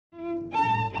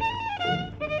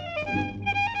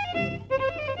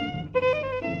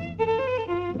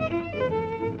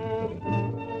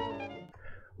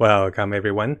Welcome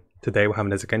everyone, today we have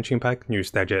another Genshin Pack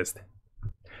News Digest.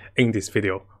 In this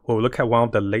video, we'll look at one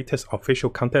of the latest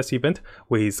official contest event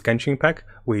with Genshin Pack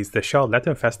with the Xiao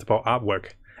Lantern Festival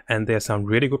artwork. And there's some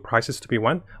really good prizes to be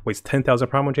won with 10,000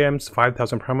 Primogems,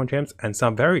 5,000 Primogems, and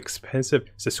some very expensive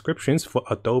subscriptions for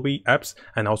Adobe apps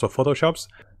and also Photoshops.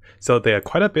 So there are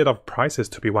quite a bit of prizes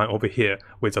to be won over here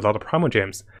with a lot of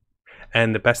Primogems.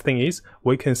 And the best thing is,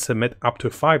 we can submit up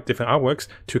to 5 different artworks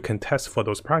to contest for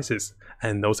those prizes,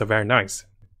 and those are very nice.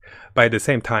 But at the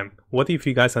same time, what if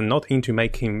you guys are not into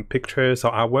making pictures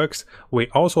or artworks? We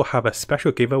also have a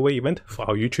special giveaway event for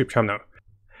our YouTube channel.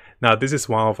 Now this is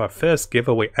one of our first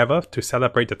giveaway ever to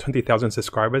celebrate the 20,000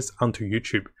 subscribers onto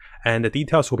YouTube, and the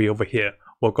details will be over here.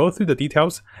 We'll go through the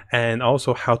details and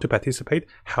also how to participate,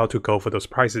 how to go for those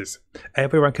prizes.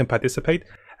 Everyone can participate,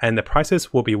 and the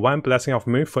prizes will be one blessing of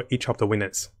moon for each of the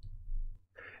winners.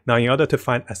 Now in order to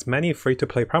find as many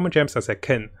free-to-play Primogems as I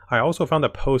can, I also found a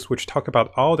post which talk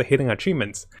about all the hidden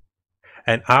achievements.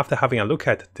 And after having a look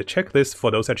at the checklist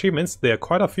for those achievements, there are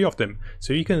quite a few of them.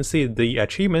 So you can see the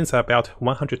achievements are about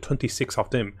 126 of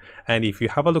them. And if you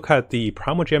have a look at the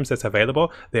Primogems that's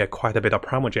available, there are quite a bit of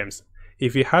Primogems.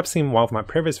 If you have seen one of my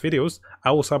previous videos,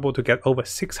 I was able to get over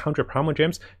 600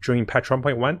 Primogems during patch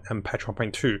 1.1 and patch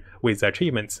 1.2 with the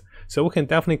achievements. So we can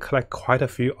definitely collect quite a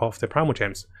few of the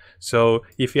Primogems. So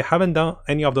if you haven't done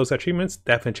any of those achievements,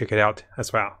 definitely check it out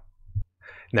as well.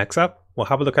 Next up, we'll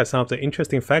have a look at some of the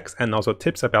interesting facts and also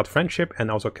tips about friendship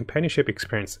and also companionship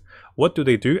experience. What do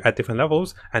they do at different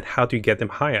levels and how do you get them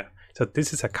higher? So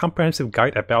this is a comprehensive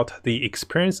guide about the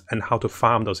experience and how to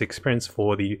farm those experience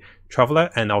for the traveler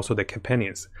and also the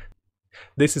companions.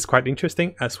 This is quite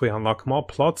interesting as we unlock more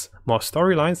plots, more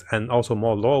storylines, and also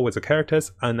more lore with the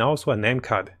characters and also a name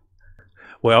card.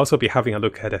 We'll also be having a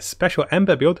look at a special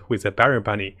Ember build with a Baron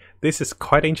Bunny. This is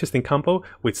quite an interesting combo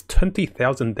with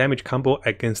 20,000 damage combo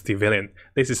against the villain.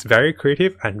 This is very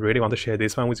creative and really want to share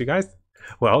this one with you guys.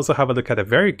 We'll also have a look at a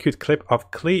very cute clip of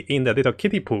Klee in the little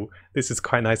kiddie pool. This is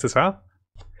quite nice as well.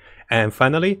 And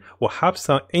finally, we'll have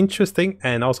some interesting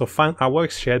and also fun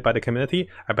artworks shared by the community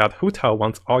about Tao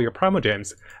wants all your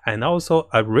Primogems, and also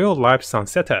a real-life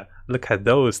Sunsettia. Look at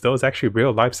those actually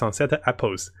real-life Sunsettia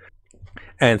apples.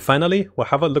 And finally, we'll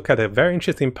have a look at a very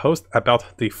interesting post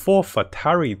about the 4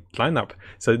 Fatari lineup.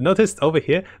 So notice over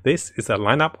here, this is a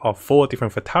lineup of 4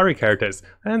 different Fatari characters,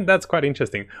 and that's quite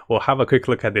interesting. We'll have a quick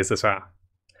look at this as well.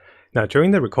 Now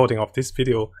during the recording of this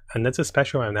video, another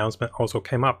special announcement also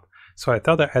came up, so I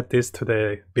thought I'd add this to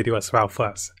the video as well for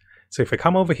us. So if we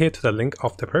come over here to the link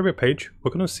of the preview page,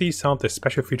 we're going to see some of the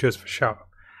special features for Xiao.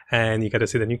 And you get to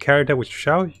see the new character with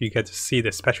Xiao, you get to see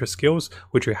the special skills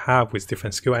which we have with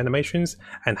different skill animations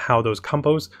and how those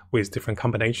combos with different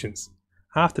combinations.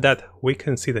 After that, we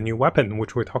can see the new weapon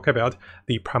which we'll talk about,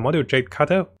 the Primordial Jade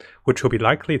Cutter, which will be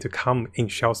likely to come in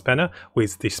Xiao's banner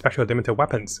with the special limited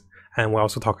weapons. And we'll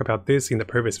also talk about this in the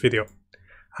previous video.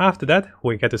 After that,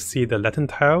 we get to see the Lantern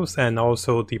tiles and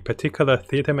also the particular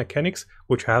theater mechanics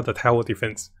which have the tower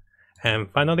defense.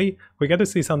 And finally, we get to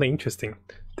see something interesting.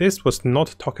 This was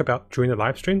not talked about during the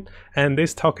livestream, and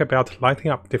this talk about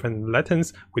lighting up different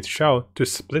lanterns with Xiao to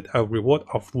split a reward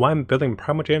of 1 billion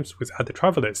Primogems with other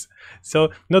travelers.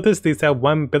 So notice these are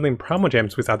 1 billion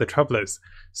Primogems with other travelers.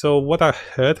 So what I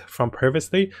heard from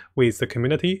previously with the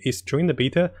community is during the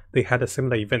beta, they had a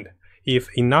similar event. If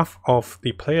enough of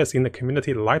the players in the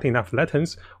community light enough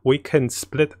lanterns, we can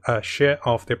split a share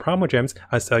of the Primogems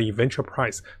as an eventual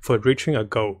prize for reaching a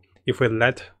goal. If we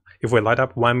light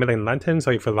up 1 million lanterns,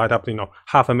 or if we light up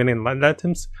 500,000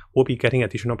 lanterns, we'll be getting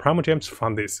additional Primogems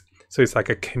from this. So it's like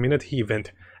a community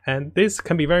event, and this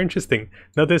can be very interesting.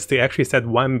 Notice they actually said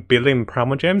 1 billion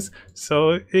Primogems,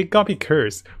 so it got me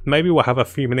curious. Maybe we'll have a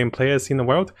few million players in the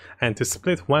world, and to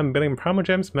split 1 billion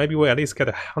Primogems, maybe we'll at least get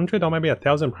 100 or maybe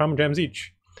 1,000 Primogems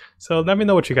each. So let me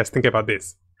know what you guys think about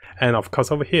this. And of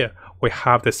course over here, we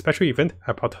have the special event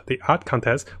about the art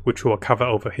contest, which we'll cover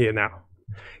over here now.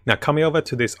 Now coming over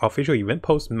to this official event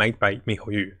post made by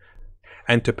Mihoyu.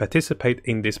 And to participate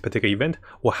in this particular event,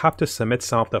 we'll have to submit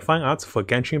some of the fine arts for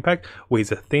Genshin Pack with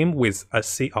a theme with a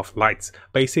sea of lights.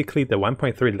 Basically the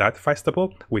 1.3 light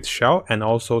festival with Xiao and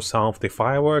also some of the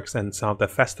fireworks and some of the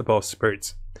festival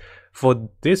spirits. For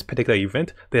this particular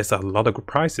event, there's a lot of good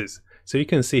prizes. So you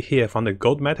can see here from the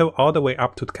gold medal all the way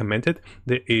up to the commented,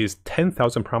 there is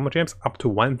 10,000 Primogems up to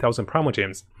 1,000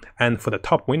 Primogems. And for the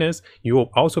top winners, you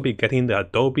will also be getting the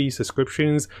Adobe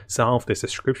subscriptions, some of the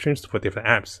subscriptions for different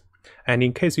apps. And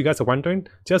in case you guys are wondering,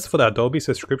 just for the Adobe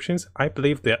subscriptions, I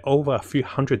believe they're over a few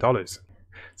 $100s.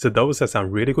 So those are some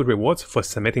really good rewards for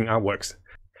submitting artworks.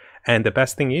 And the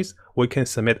best thing is, we can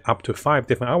submit up to 5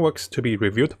 different artworks to be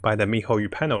reviewed by the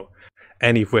Mihoyu panel.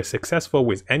 And if we're successful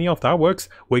with any of the artworks,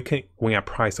 we can win a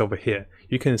prize over here.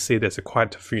 You can see there's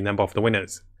quite a few number of the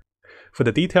winners. For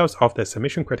the details of the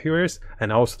submission criteria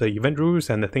and also the event rules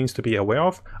and the things to be aware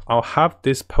of, I'll have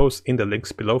this post in the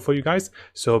links below for you guys,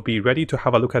 so be ready to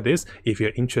have a look at this if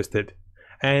you're interested.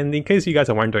 And in case you guys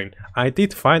are wondering, I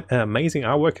did find an amazing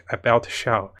artwork about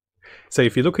Xiao. So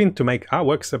if you're looking to make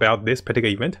artworks about this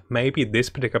particular event, maybe this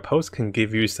particular post can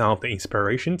give you some of the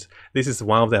inspirations. This is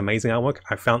one of the amazing artwork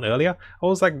I found earlier. I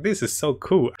was like, this is so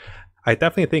cool. I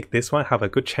definitely think this one have a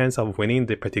good chance of winning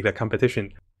the particular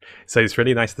competition. So it's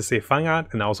really nice to see fan art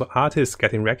and also artists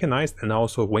getting recognized and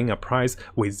also win a prize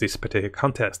with this particular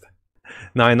contest.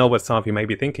 Now I know what some of you may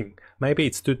be thinking. Maybe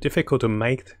it's too difficult to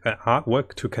make an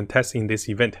artwork to contest in this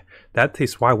event. That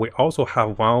is why we also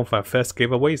have one of our first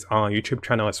giveaways on our YouTube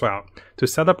channel as well. To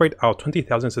celebrate our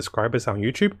 20,000 subscribers on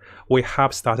YouTube, we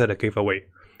have started a giveaway.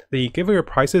 The giveaway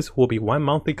prizes will be one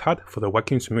monthly card for the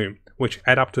Welkin Moon, which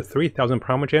add up to 3,000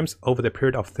 Primogems over the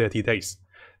period of 30 days.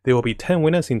 There will be 10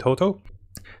 winners in total.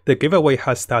 The giveaway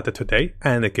has started today,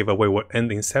 and the giveaway will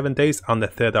end in 7 days on the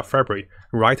 3rd of February,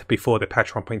 right before the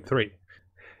patch 1.3.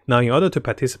 Now in order to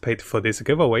participate for this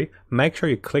giveaway, make sure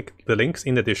you click the links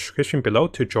in the description below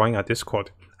to join our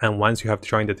Discord. And once you have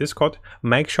joined the Discord,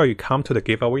 make sure you come to the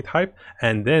giveaway type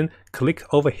and then click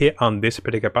over here on this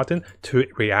particular button to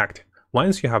react.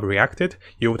 Once you have reacted,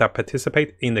 you would have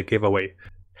participated in the giveaway.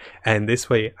 And this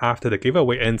way, after the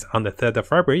giveaway ends on the 3rd of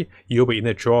February, you'll be in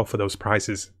the draw for those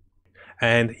prizes.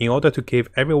 And in order to give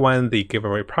everyone the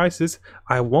giveaway prizes,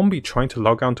 I won't be trying to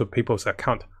log on to people's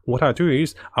account. What I'll do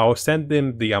is, I'll send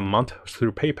them the amount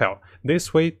through PayPal.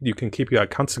 This way, you can keep your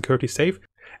account security safe,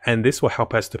 and this will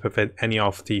help us to prevent any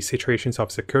of the situations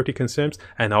of security concerns,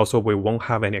 and also we won't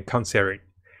have any account sharing.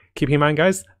 Keep in mind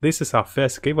guys, this is our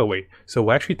first giveaway, so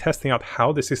we're actually testing out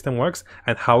how the system works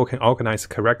and how we can organize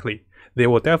correctly. There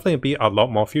will definitely be a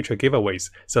lot more future giveaways,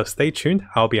 so stay tuned,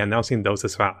 I'll be announcing those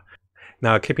as well.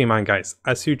 Now keep in mind guys,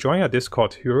 as you join our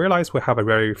Discord, you realize we have a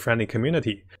very friendly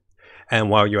community. And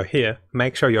while you're here,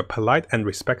 make sure you're polite and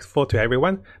respectful to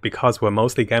everyone, because we're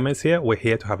mostly gamers here, we're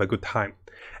here to have a good time.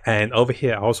 And over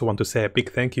here, I also want to say a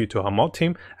big thank you to our mod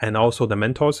team and also the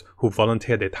mentors who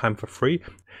volunteer their time for free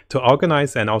to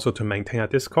organize and also to maintain our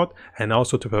Discord and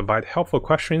also to provide helpful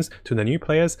questions to the new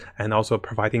players and also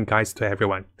providing guides to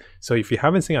everyone. So if you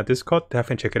haven't seen our Discord,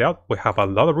 definitely check it out. We have a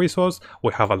lot of resources,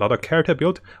 we have a lot of character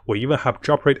build, we even have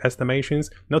drop rate estimations.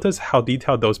 Notice how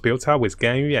detailed those builds are with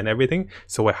Ganyu and everything,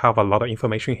 so we have a lot of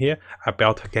information here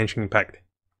about Genshin Impact.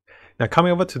 Now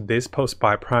coming over to this post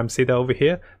by Primogems over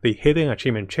here, the hidden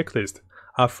achievement checklist.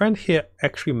 Our friend here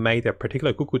actually made a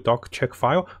particular Google Doc check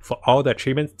file for all the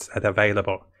achievements that are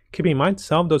available. Keep in mind,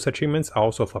 some of those achievements are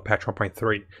also for patch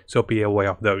 1.3, so be aware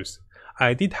of those.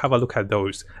 I did have a look at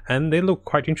those, and they look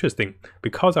quite interesting,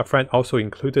 because our friend also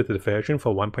included the version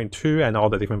for 1.2 and all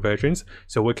the different versions,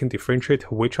 so we can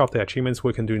differentiate which of the achievements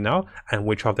we can do now and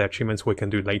which of the achievements we can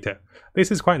do later.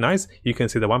 This is quite nice, you can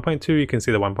see the 1.2, you can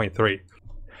see the 1.3.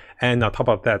 And on top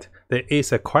of that, there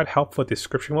is a quite helpful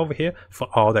description over here for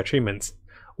all the achievements.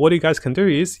 What you guys can do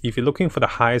is, if you're looking for the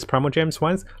highest Primogems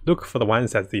ones, look for the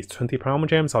ones that is 20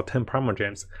 Primogems or 10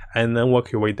 Primogems, and then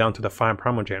work your way down to the 5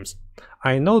 Primogems.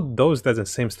 I know those doesn't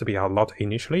seem to be a lot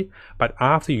initially, but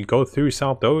after you go through some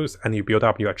of those and you build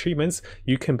up your achievements,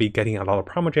 you can be getting a lot of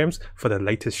Primogems for the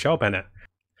latest Xiao banner.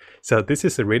 So this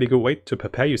is a really good way to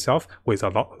prepare yourself with a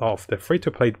lot of the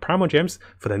free-to-play Primogems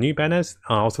for the new banners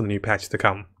and also the new patch to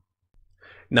come.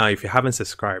 Now if you haven't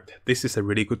subscribed, this is a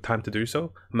really good time to do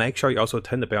so. Make sure you also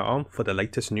turn the bell on for the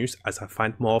latest news as I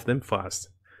find more of them for us.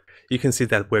 You can see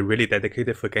that we're really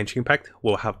dedicated for Genshin Impact.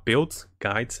 We'll have builds,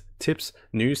 guides, tips,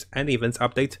 news and events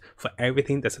updates for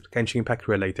everything that's Genshin Impact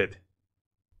related.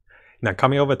 Now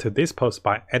coming over to this post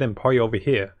by Adam Poi over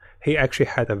here, he actually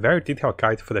had a very detailed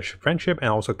guide for the friendship and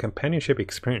also companionship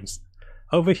experience.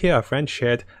 Over here our friend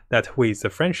shared that with the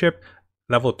friendship,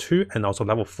 Level 2 and also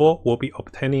Level 4 will be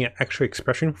obtaining an extra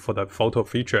expression for the photo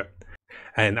feature.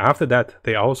 And after that,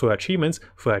 there are also achievements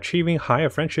for achieving higher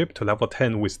friendship to Level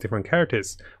 10 with different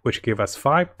characters, which give us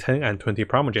 5, 10 and 20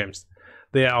 Primogems.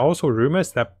 There are also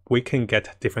rumors that we can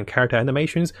get different character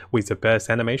animations with the burst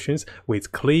animations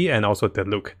with Klee and also the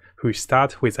look, who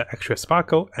start with an extra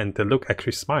sparkle and the look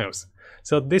actually smiles.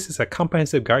 So this is a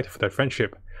comprehensive guide for the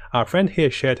friendship. Our friend here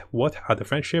shared what are the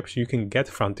friendships you can get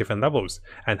from different levels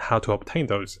and how to obtain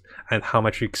those and how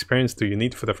much experience do you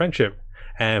need for the friendship.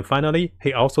 And finally,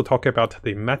 he also talked about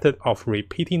the method of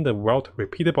repeating the world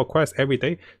repeatable quest every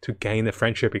day to gain the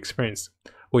friendship experience.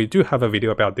 We do have a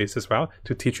video about this as well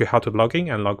to teach you how to log in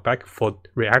and log back for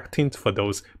reacting for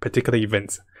those particular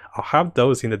events. I'll have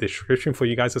those in the description for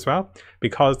you guys as well,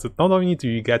 because not only do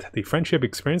you get the friendship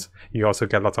experience, you also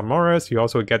get lots of morals, you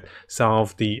also get some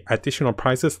of the additional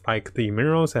prizes like the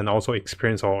minerals and also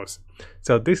experience ores.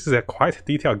 So this is a quite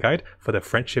detailed guide for the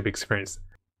friendship experience.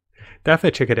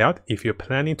 Definitely check it out if you're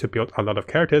planning to build a lot of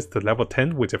characters to level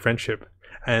 10 with your friendship.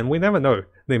 And we never know,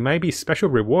 there may be special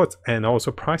rewards and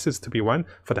also prizes to be won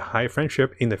for the high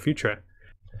friendship in the future.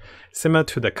 Similar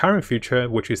to the current feature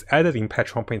which is added in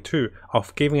patch 1.2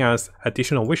 of giving us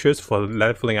additional wishes for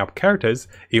leveling up characters,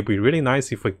 it would be really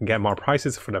nice if we can get more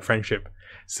prizes for the friendship.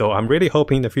 So I'm really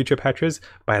hoping in the future patches,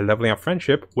 by leveling up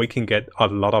friendship, we can get a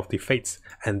lot of the fates,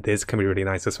 and this can be really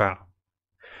nice as well.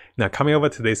 Now coming over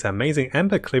to this amazing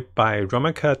Amber clip by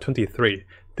Romaka23.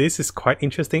 This is quite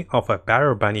interesting of a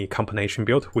Barrel Bunny combination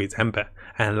build with Amber,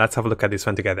 and let's have a look at this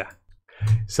one together.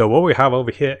 So what we have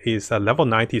over here is a level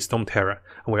 90 Storm Terror,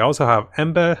 and we also have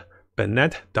Amber,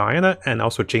 Bennett, Diana, and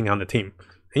also Jing on the team.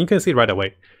 And you can see right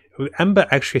away, Amber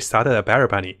actually started a Barrel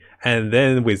Bunny, and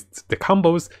then with the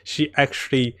combos, she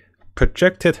actually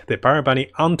projected the Barrel Bunny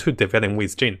onto the villain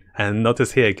with Jin. And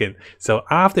notice here again, so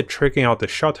after triggering out the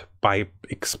shot by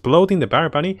exploding the Barrel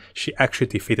Bunny, she actually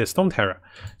defeated Storm Terror.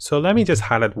 So let me just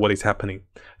highlight what is happening.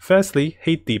 Firstly,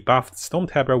 he debuffed Storm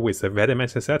Terror with a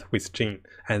Vedimension set with Jin,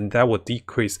 and that will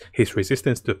decrease his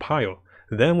resistance to Pile.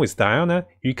 Then with Diana,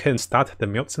 you can start the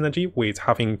Mute synergy with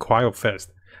having Coil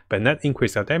first. Bennett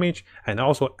increase your damage, and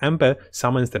also Amber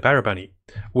summons the Barrel Bunny.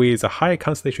 With a high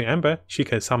Constellation Amber, she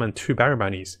can summon 2 Barrel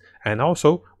Bunnies, and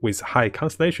also with high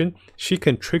Constellation, she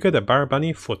can trigger the Barrel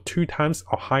Bunny for 2 times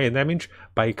or higher damage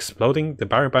by exploding the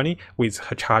Barrel Bunny with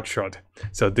her charge shot.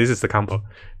 So this is the combo.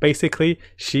 Basically,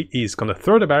 she is gonna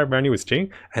throw the Barrel Bunny with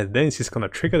Jing, and then she's gonna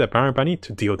trigger the Barrel Bunny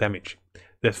to deal damage.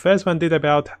 The first one did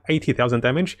about 80,000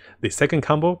 damage, the second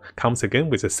combo comes again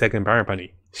with the second Barrel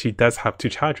Bunny. She does have 2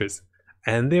 charges.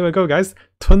 And there we go guys,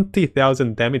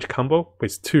 20,000 damage combo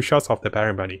with 2 shots of the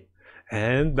Barrel Bunny.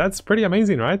 And that's pretty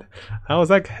amazing, right? I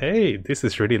was like, hey, this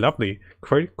is really lovely.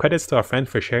 Credits to our friend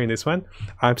for sharing this one.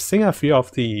 I've seen a few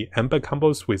of the Amber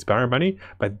combos with Barrel Bunny,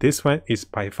 but this one is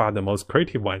by far the most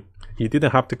creative one. You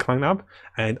didn't have to climb up,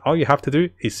 and all you have to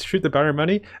do is shoot the Barrel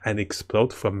Bunny and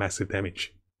explode for massive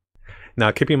damage.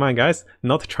 Now keep in mind guys,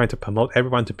 not trying to promote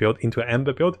everyone to build into an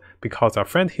Amber build, because our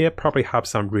friend here probably have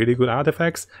some really good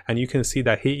artifacts, and you can see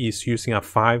that he is using a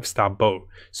 5-star bow,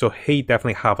 so he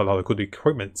definitely have a lot of good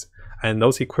equipment, and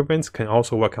those equipments can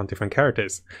also work on different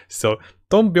characters. So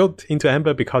don't build into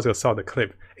Amber because you saw the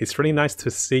clip. It's really nice to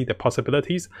see the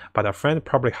possibilities, but our friend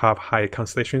probably have higher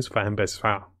constellations for Amber as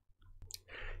well.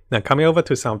 Now coming over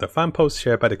to some of the fun posts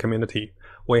shared by the community.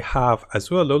 We have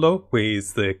Azure Lolo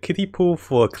with the kiddie pool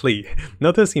for Klee.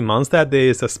 Notice in Mondstadt there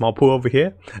is a small pool over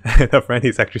here, and a friend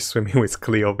is actually swimming with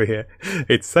Klee over here.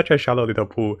 It's such a shallow little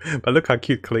pool, but look how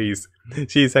cute Klee is.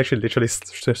 She is actually literally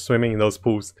swimming in those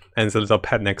pools, and there's a little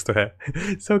pet next to her.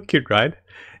 So cute, right?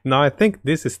 Now I think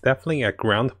this is definitely a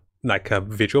ground, like a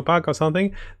visual bug or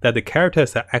something, that the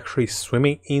characters are actually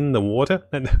swimming in the water,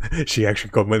 and she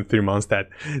actually went through Mondstadt.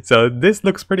 So this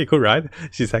looks pretty cool, right?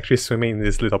 She's actually swimming in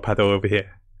this little puddle over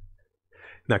here.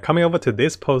 Now coming over to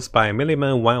this post by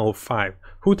Milliman105,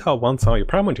 Hu Tao wants all your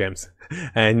Primogems.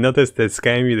 And notice the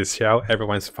scam with the Xiao,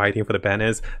 everyone's fighting for the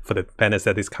banners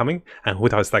that is coming, and Hu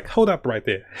Tao is like, hold up right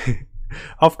there.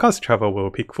 Of course Trevor will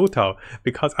pick Hu Tao,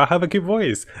 because I have a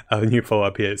Giveways, a new foe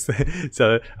appears.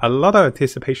 So a lot of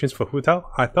anticipations for Hu Tao.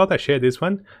 I thought I'd share this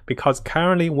one, because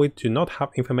currently we do not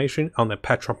have information on the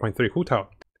patch 1.3 Hu Tao.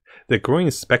 The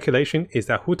growing speculation is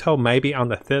that Hu Tao may be on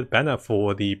the 3rd banner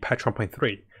for the patch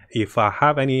 1.3. If I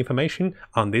have any information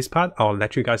on this part, I'll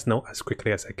let you guys know as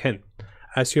quickly as I can.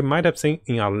 As you might have seen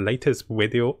in our latest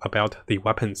video about the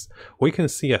weapons, we can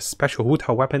see a special Hu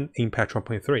Tao weapon in patch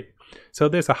 1.3. So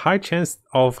there's a high chance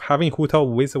of having Hu Tao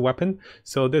with a weapon,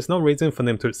 so there's no reason for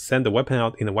them to send the weapon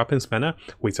out in a weapons banner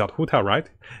without Hu Tao, right?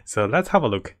 So let's have a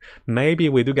look. Maybe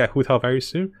we do get Hu Tao very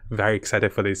soon. Very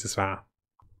excited for this as well.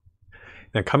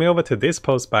 Now coming over to this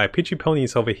post by Peachy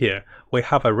Ponies over here, we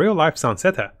have a real life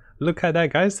Sunsettia. Look at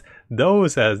that guys,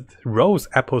 those are rose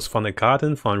apples from the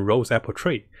garden from rose apple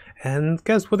tree. And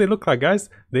guess what they look like guys?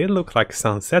 They look like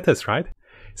Sunsettias, right?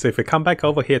 So if we come back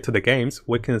over here to the games,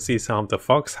 we can see some of the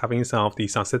fox having some of the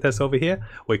Sunsettias over here.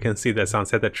 We can see the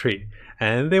Sunsettia tree.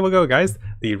 And there we go guys,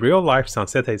 the real life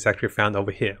Sunsettia is actually found over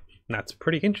here. That's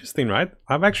pretty interesting, right?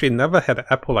 I've actually never had an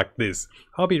apple like this.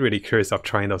 I'll be really curious of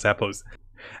trying those apples.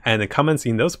 And the comments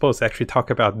in those posts actually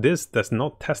talk about this does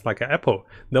not taste like an apple.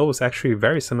 Those actually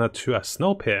very similar to a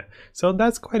snow pear. So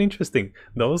that's quite interesting.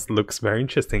 Those looks very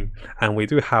interesting. And we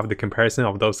do have the comparison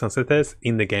of those Sunsettias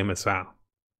in the game as well.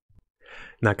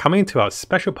 Now coming to our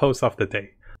special post of the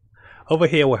day. Over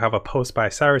here we have a post by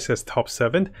Cyrus's top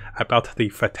servant about the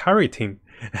Fatari team.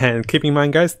 And keep in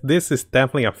mind guys, this is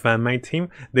definitely a fan-made team.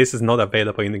 This is not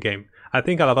available in the game. I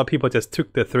think a lot of people just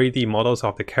took the 3D models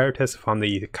of the characters from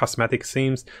the cosmetic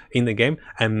scenes in the game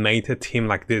and made a team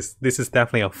like this. This is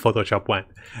definitely a Photoshop one.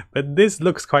 But this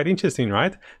looks quite interesting,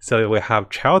 right? So we have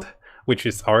Child, which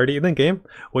is already in the game.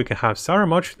 We can have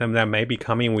Saramoch, that may be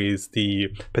coming with the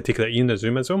particular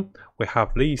Inazuma Zone. We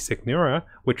have Lee Signora,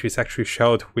 which is actually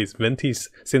showed with Venti's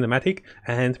cinematic,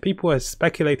 and people are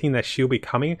speculating that she'll be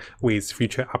coming with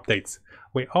future updates.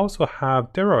 We also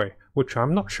have Deroy, which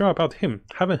I'm not sure about him,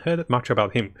 haven't heard much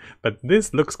about him, but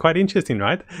this looks quite interesting,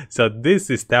 right? So this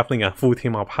is definitely a full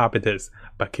team of Harbingers,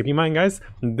 but keep in mind guys,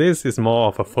 this is more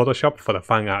of a Photoshop for the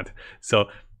fan art. So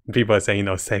people are saying, you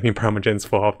know, saving Primogems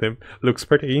for all of them looks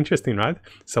pretty interesting, right?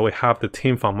 So we have the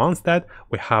team from Mondstadt,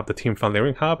 we have the team from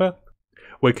Lyring Harbor,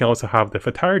 we can also have the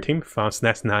Fatari team from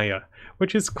Snetsnaya,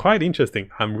 which is quite interesting.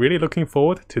 I'm really looking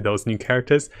forward to those new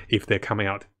characters if they're coming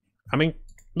out. I mean,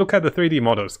 look at the 3D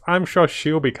models. I'm sure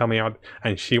she'll be coming out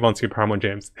and she wants to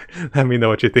Primogems. Let me know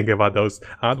what you think about those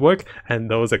artwork, and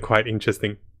those are quite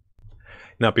interesting.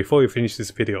 Now before we finish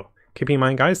this video, keep in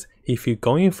mind guys, if you're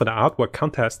going for the artwork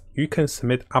contest, you can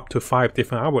submit up to 5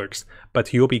 different artworks,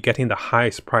 but you'll be getting the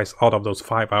highest price out of those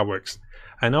 5 artworks.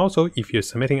 And also, if you're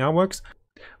submitting artworks,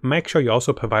 make sure you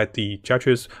also provide the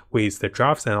judges with the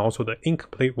drafts and also the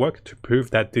incomplete work to prove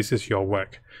that this is your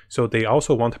work. So they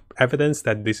also want evidence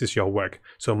that this is your work.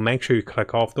 So make sure you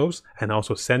collect all of those and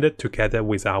also send it together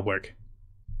with our work.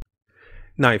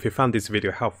 Now if you found this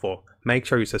video helpful, make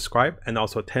sure you subscribe and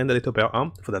also turn the little bell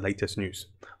on for the latest news.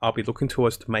 I'll be looking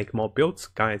towards to make more builds,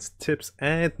 guides, tips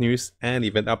and news and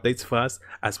event updates for us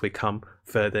as we come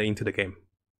further into the game.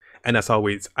 And as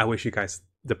always, I wish you guys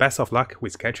the best of luck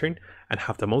with Genshin and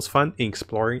have the most fun in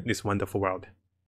exploring this wonderful world.